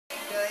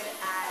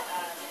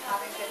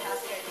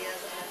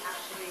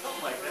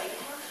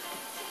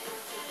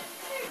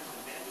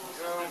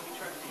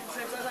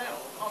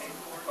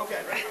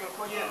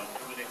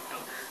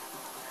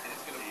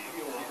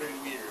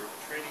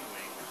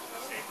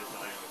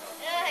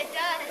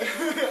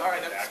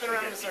Alright, now spin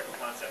around in a circle.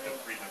 Concept of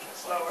three-dimensional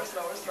Slower,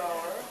 slower,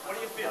 slower. What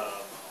do you feel?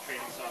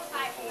 Training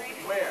software, full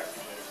video Where?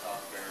 simulator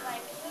software.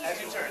 As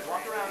you turn,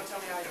 walk around and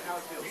tell me how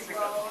it feels.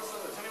 Slow,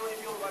 slow. Tell me when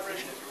you feel the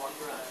vibration as you're walking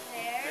around.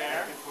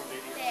 There.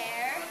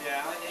 There.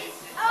 Yeah.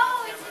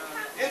 Oh, it's a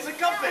compass. It's a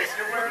compass.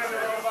 You're wearing a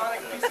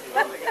robotic piece of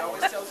clothing. It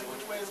always tells you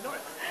which way is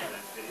north.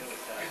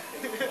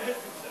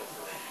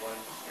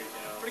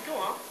 Pretty cool,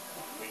 huh?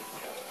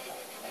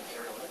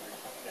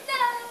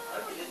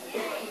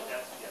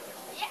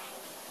 Yeah.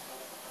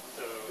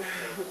 So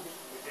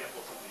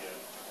examples of the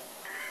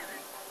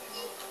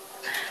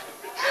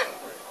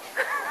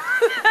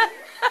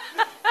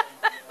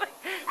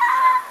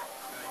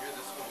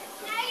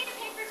Now I get a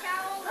paper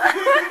towel.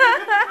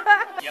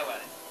 Yell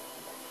at it.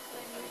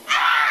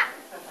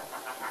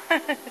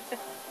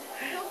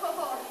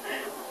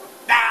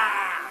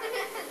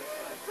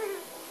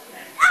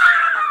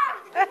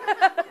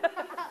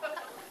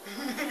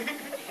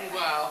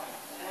 Wow.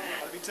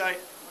 Gotta be tight.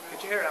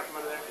 Get your hair out from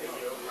under there.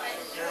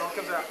 Hair all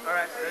comes out.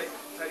 Alright, ready?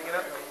 Ready to get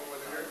up?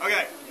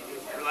 Okay.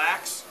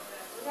 Relax.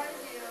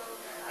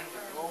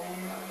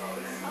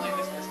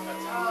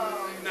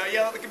 Now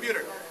yell at the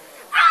computer.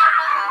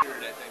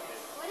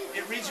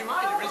 It reads your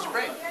mind. It reads your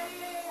brain.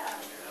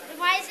 Then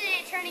why isn't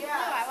it turning blue? I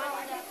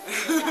want the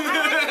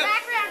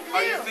background blue.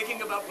 Are you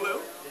thinking about blue?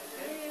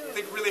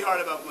 Think really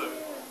hard about blue.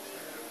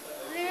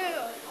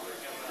 Blue.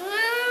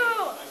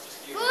 Blue.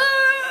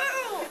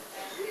 Blue.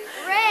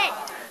 Red.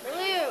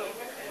 Blue.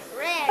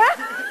 Red.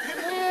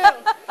 Blue.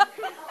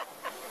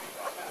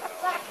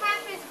 Like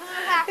half is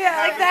blue, half is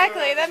Yeah,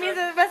 exactly. That means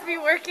it must be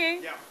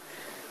working. Yeah.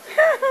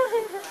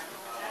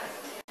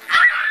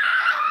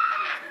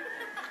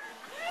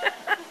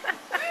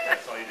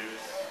 That's all you do is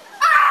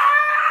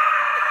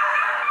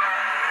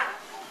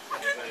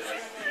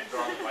you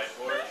draw on the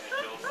whiteboard and it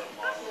builds a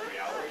model of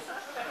reality.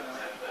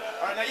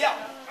 Alright, now yell.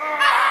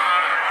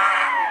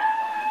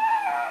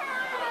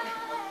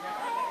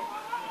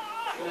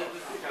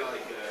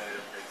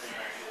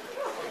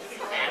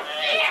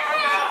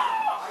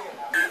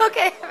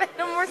 Okay,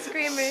 no more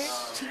screaming.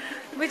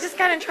 We just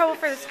got in trouble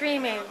for the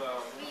screaming.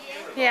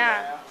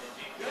 Yeah.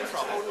 No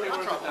trouble. We were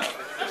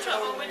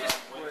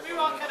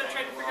all kind of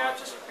trying to figure out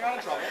just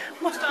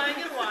who's dying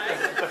and why.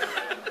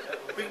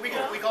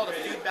 We call it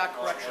a feedback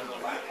correction.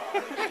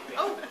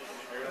 Oh,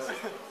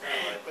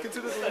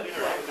 Consider the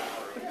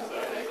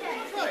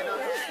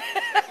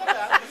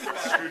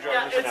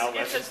yeah,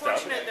 it's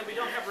unfortunate that we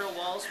don't have real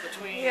walls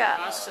between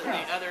us and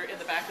the other in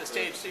the back of the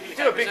stage. So you can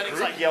Do a big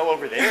group yell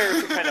over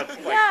there to kind of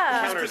like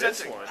counter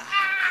this one.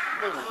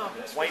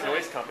 White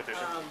noise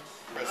competition.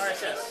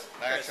 RSS.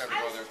 I was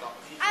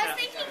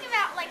thinking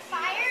about like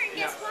fire, and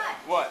guess what?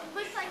 What?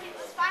 Looks like it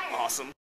was fire. Awesome.